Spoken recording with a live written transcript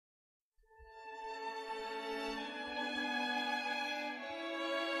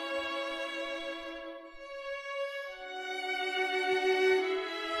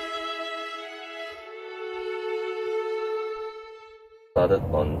started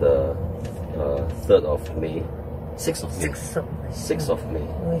on the 3rd of May. 6th of May. 6th of May.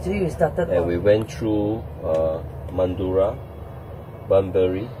 We started and we went through Mandurah,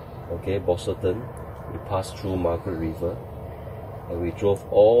 Bunbury, okay, Bosselton. We passed through Margaret River, and we drove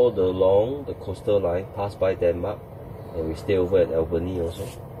all along the coastal line, passed by Denmark, and we stay over at Albany also.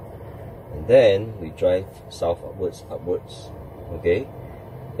 And then we drive south upwards, okay,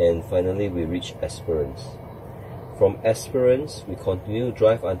 and finally we reach Esperance. From Esperance, we continue to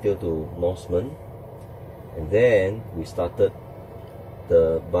drive until to Norseman, and then we started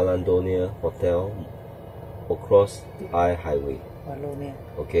the Ballandonia Hotel across the I Highway.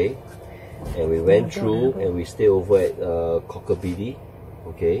 Okay, and we went through and we stay over at Cockabiddy,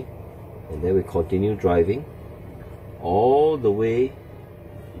 okay, and then we continue driving all the way,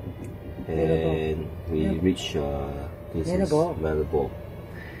 and we reach this is Malabor,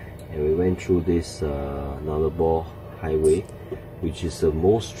 and we went through this Nullarbor Highway, which is the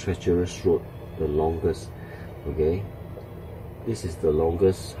most treacherous road, the longest. Okay, this is the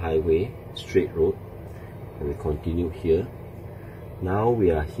longest highway, straight road, and we continue here. Now we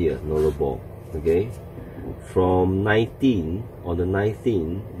are here, Nullarbor. Okay, from on the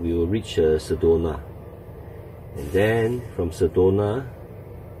 19th, we will reach Sedona, and then from Sedona,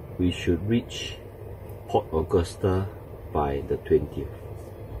 we should reach Port Augusta by the 20th.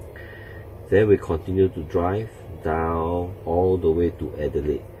 Then we continue to drive down all the way to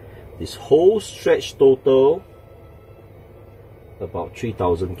Adelaide. This whole stretch total about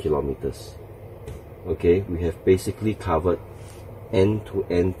 3,000 kilometers. Okay, we have basically covered end to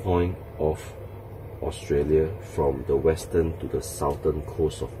end point of Australia, from the western to the southern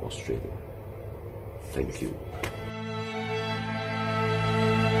coast of Australia. Thank you.